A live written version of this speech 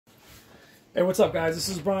Hey, what's up, guys? This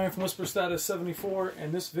is Brian from Whisper Status 74,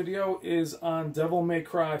 and this video is on Devil May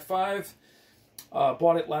Cry 5.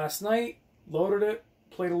 Bought it last night, loaded it,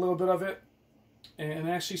 played a little bit of it, and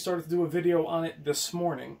actually started to do a video on it this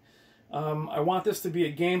morning. I want this to be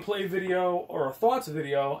a gameplay video or a thoughts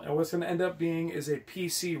video, and what's going to end up being is a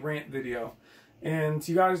PC rant video. And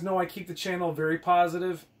you guys know I keep the channel very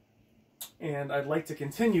positive, and I'd like to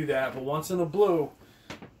continue that, but once in a blue,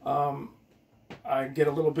 I get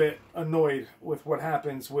a little bit annoyed with what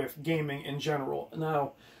happens with gaming in general.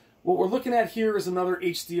 Now, what we're looking at here is another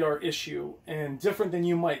HDR issue, and different than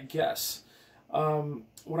you might guess.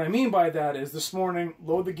 What I mean by that is this morning,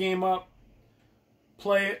 load the game up,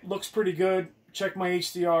 play it, looks pretty good, check my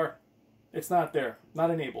HDR, it's not there, not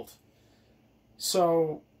enabled.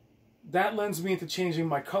 So that lends me into changing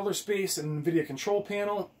my color space and NVIDIA control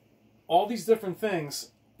panel, all these different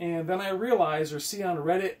things, and then I realize or see on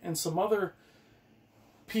Reddit and some other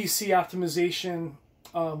PC optimization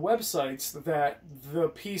websites that the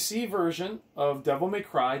PC version of Devil May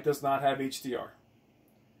Cry does not have HDR,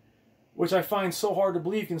 which I find so hard to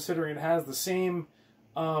believe considering it has the same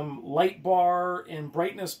light bar and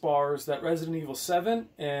brightness bars that Resident Evil 7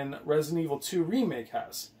 and Resident Evil 2 Remake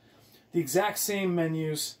has. The exact same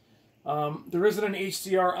menus. There isn't an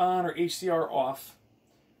HDR on or HDR off.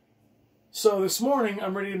 So this morning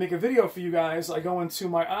I'm ready to make a video for you guys. I go into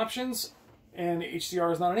my options and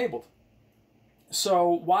HDR is not enabled. So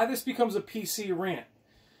why this becomes a PC rant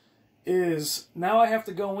is now I have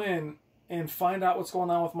to go in and find out what's going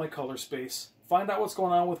on with my color space, find out what's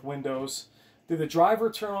going on with Windows. Did the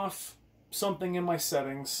driver turn off something in my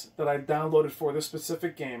settings that I downloaded for this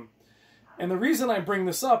specific game? And the reason I bring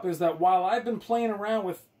this up is that while I've been playing around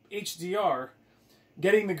with HDR,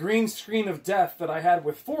 getting the green screen of death that I had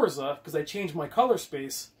with Forza, because I changed my color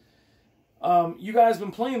space, you guys have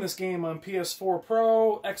been playing this game on PS4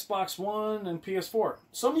 Pro, Xbox One, and PS4.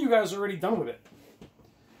 Some of you guys are already done with it.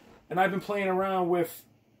 And I've been playing around with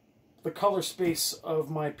the color space of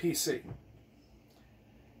my PC.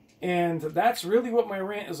 And that's really what my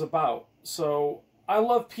rant is about. So, I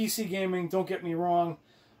love PC gaming, don't get me wrong.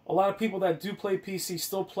 A lot of people that do play PC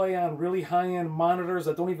still play on really high-end monitors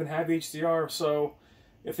that don't even have HDR. So,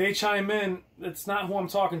 if they chime in, it's not who I'm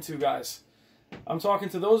talking to, guys. I'm talking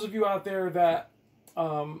to those of you out there that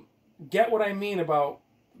get what I mean about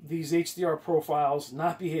these HDR profiles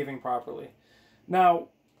not behaving properly. Now,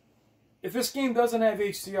 if this game doesn't have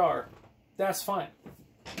HDR, that's fine.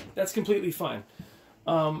 That's completely fine.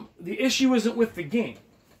 The issue isn't with the game.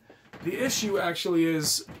 The issue actually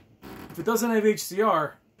is, if it doesn't have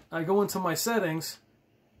HDR, I go into my settings,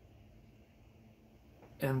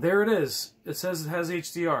 and there it is. It says it has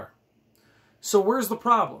HDR. So where's the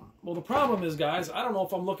problem? Well, the problem is, guys, I don't know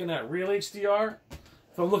if I'm looking at real HDR,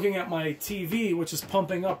 if I'm looking at my TV, which is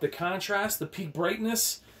pumping up the contrast, the peak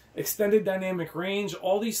brightness, extended dynamic range,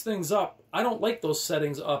 all these things up. I don't like those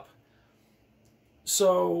settings up.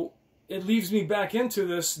 So it leaves me back into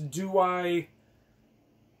this, do I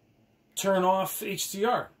turn off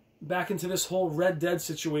HDR? Back into this whole Red Dead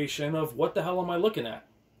situation of what the hell am I looking at?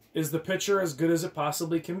 Is the picture as good as it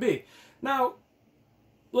possibly can be? Now,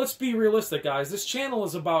 let's be realistic, guys. This channel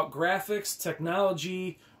is about graphics,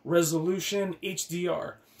 technology, resolution,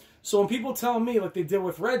 HDR. So when people tell me, like they did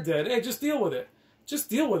with Red Dead, hey, just deal with it. Just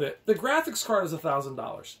deal with it. The graphics card is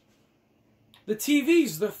 $1,000. The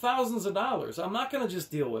TVs, they're thousands of dollars. I'm not going to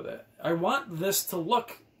just deal with it. I want this to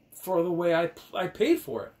look for the way I paid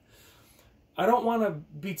for it. I don't want to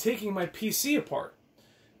be taking my PC apart.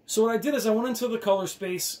 So what I did is I went into the color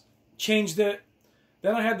space, changed it.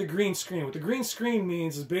 Then I had the green screen. What the green screen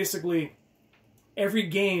means is basically every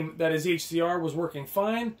game that is HDR was working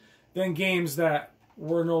fine. Then games that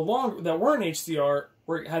were weren't HDR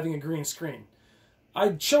were having a green screen.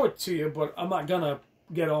 I'd show it to you, but I'm not gonna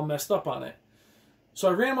get all messed up on it. So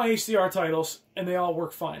I ran my HDR titles, and they all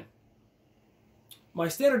work fine. My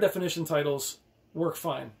standard definition titles work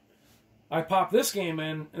fine. I pop this game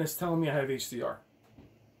in, and it's telling me I have HDR.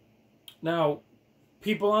 Now,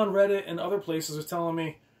 people on Reddit and other places are telling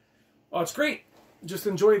me, oh, it's great, just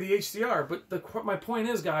enjoy the HDR. But my point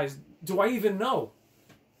is, guys, do I even know?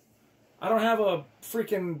 I don't have a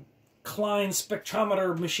freaking Klein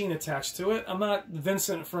spectrometer machine attached to it. I'm not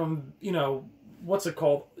Vincent from, you know, what's it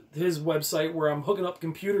called, his website where I'm hooking up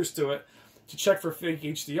computers to it to check for fake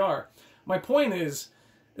HDR. My point is,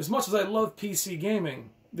 as much as I love PC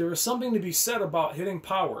gaming, there is something to be said about hitting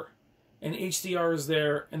power, and HDR is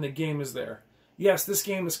there, and the game is there. Yes, this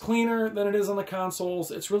game is cleaner than it is on the consoles.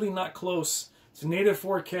 It's really not close. It's native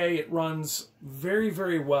 4K. It runs very,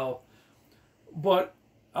 very well. But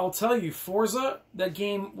I'll tell you, Forza, that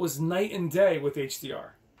game was night and day with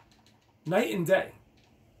HDR. Night and day.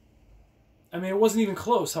 I mean, it wasn't even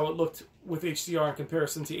close how it looked with HDR in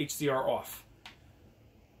comparison to HDR off.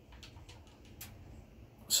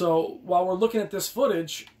 So while we're looking at this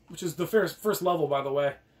footage, which is the first level, by the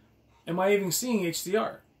way, am I even seeing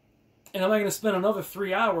HDR? And am I going to spend another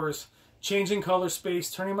 3 hours changing color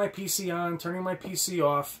space, turning my PC on, turning my PC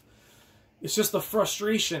off? It's just the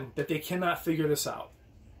frustration that they cannot figure this out.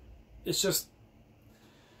 It's just...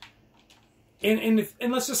 And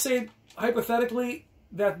let's just say, hypothetically,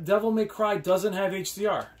 that Devil May Cry doesn't have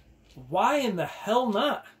HDR. Why in the hell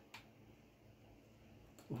not?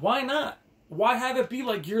 Why not? Why have it be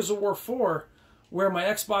like Gears of War 4, where my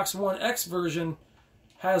Xbox One X version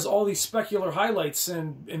has all these specular highlights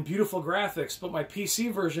and beautiful graphics, but my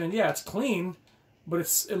PC version, yeah, it's clean, but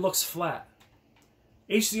it looks flat.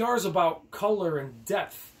 HDR is about color and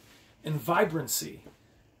depth and vibrancy.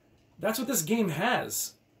 That's what this game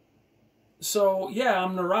has. So, yeah,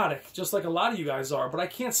 I'm neurotic, just like a lot of you guys are, but I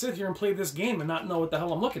can't sit here and play this game and not know what the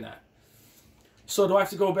hell I'm looking at. So do I have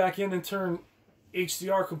to go back in and turn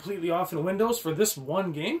HDR completely off in Windows for this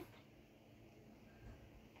one game?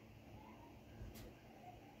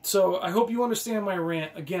 So I hope you understand my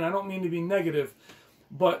rant. Again, I don't mean to be negative,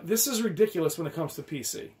 but this is ridiculous when it comes to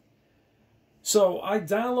PC. So I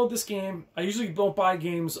download this game. I usually don't buy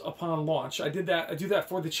games upon launch. I do that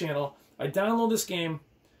for the channel. I download this game.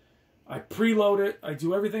 I preload it. I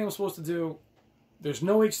do everything I'm supposed to do. There's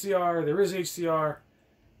no HDR. There is HDR.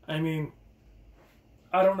 I mean,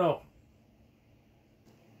 I don't know.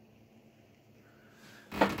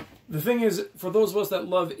 The thing is, for those of us that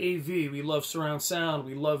love AV, we love surround sound,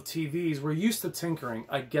 we love TVs, we're used to tinkering.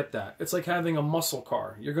 I get that. It's like having a muscle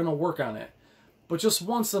car. You're going to work on it. But just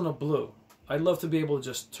once in a blue, I'd love to be able to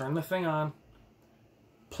just turn the thing on,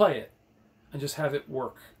 play it, and just have it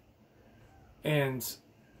work. And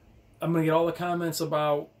I'm going to get all the comments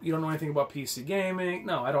about, you don't know anything about PC gaming.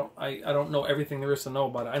 No, I don't know everything there is to know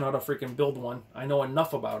about it. I know how to freaking build one. I know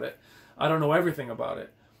enough about it. I don't know everything about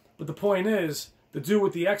it. But the point is, the dude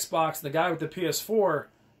with the Xbox, the guy with the PS4,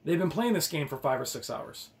 they've been playing this game for 5 or 6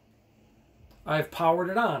 hours. I've powered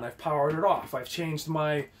it on. I've powered it off. I've changed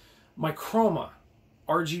my chroma,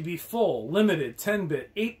 RGB full, limited,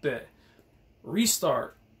 10-bit, 8-bit,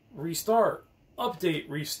 restart, update,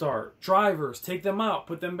 restart, drivers, take them out,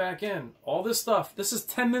 put them back in, all this stuff. This is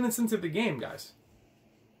 10 minutes into the game, guys.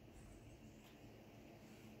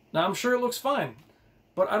 Now, I'm sure it looks fine,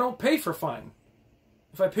 but I don't pay for fine.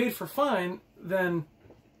 If I paid for fine, then...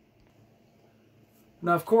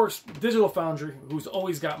 Now, of course, Digital Foundry, who's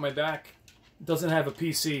always got my back, doesn't have a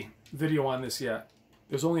PC video on this yet.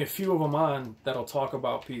 There's only a few of them on that'll talk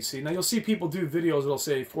about PC. Now, you'll see people do videos that'll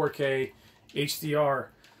say 4K, HDR,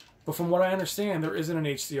 but from what I understand, there isn't an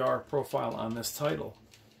HDR profile on this title.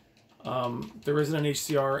 There isn't an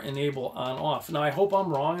HDR enable on-off. Now, I hope I'm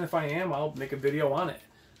wrong, and if I am, I'll make a video on it.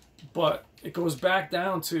 But it goes back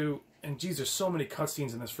down to... And geez, there's so many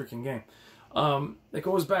cutscenes in this freaking game. It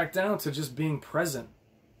goes back down to just being present.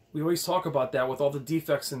 We always talk about that with all the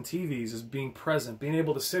defects in TVs, is being present. Being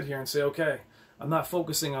able to sit here and say, okay, I'm not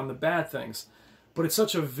focusing on the bad things. But it's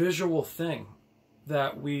such a visual thing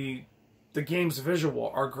that the game's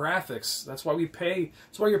visual, our graphics, that's why we pay.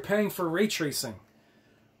 That's why you're paying for ray tracing.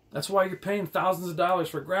 That's why you're paying thousands of dollars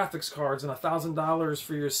for graphics cards and $1,000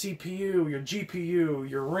 for your CPU, your GPU,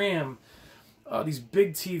 your RAM. These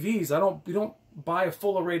big TVs, we don't buy a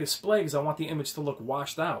full array display because I want the image to look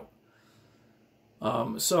washed out.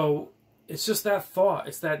 So it's just that thought,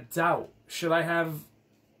 it's that doubt. Should I have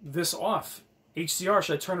this off? HDR,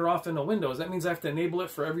 should I turn it off into Windows? That means I have to enable it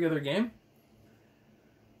for every other game?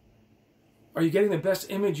 Are you getting the best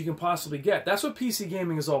image you can possibly get? That's what PC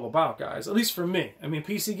gaming is all about, guys. At least for me. I mean,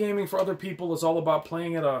 PC gaming for other people is all about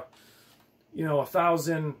playing at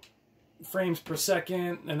 1,000 frames per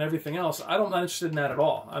second and everything else. I'm not interested in that at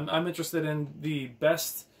all. I'm interested in the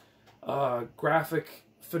best graphic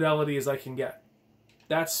fidelity as I can get.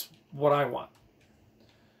 That's what I want.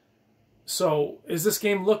 So, is this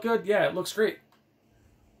game look good? Yeah, it looks great.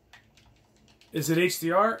 Is it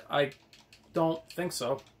HDR? I don't think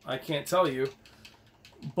so. I can't tell you.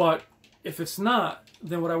 But if it's not,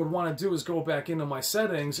 then what I would want to do is go back into my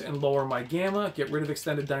settings and lower my gamma, get rid of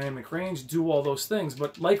extended dynamic range, do all those things.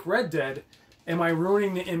 But like Red Dead, am I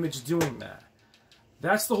ruining the image doing that?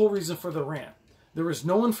 That's the whole reason for the rant. There is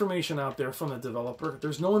no information out there from the developer.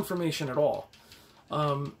 There's no information at all.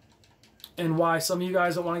 And why some of you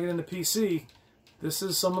guys that want to get into PC, this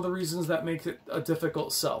is some of the reasons that make it a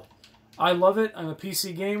difficult sell. I love it. I'm a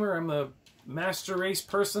PC gamer. I'm a Master Race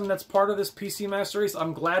person that's part of this PC Master Race.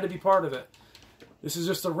 I'm glad to be part of it. This is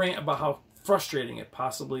just a rant about how frustrating it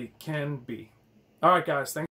possibly can be. All right, guys. Thanks.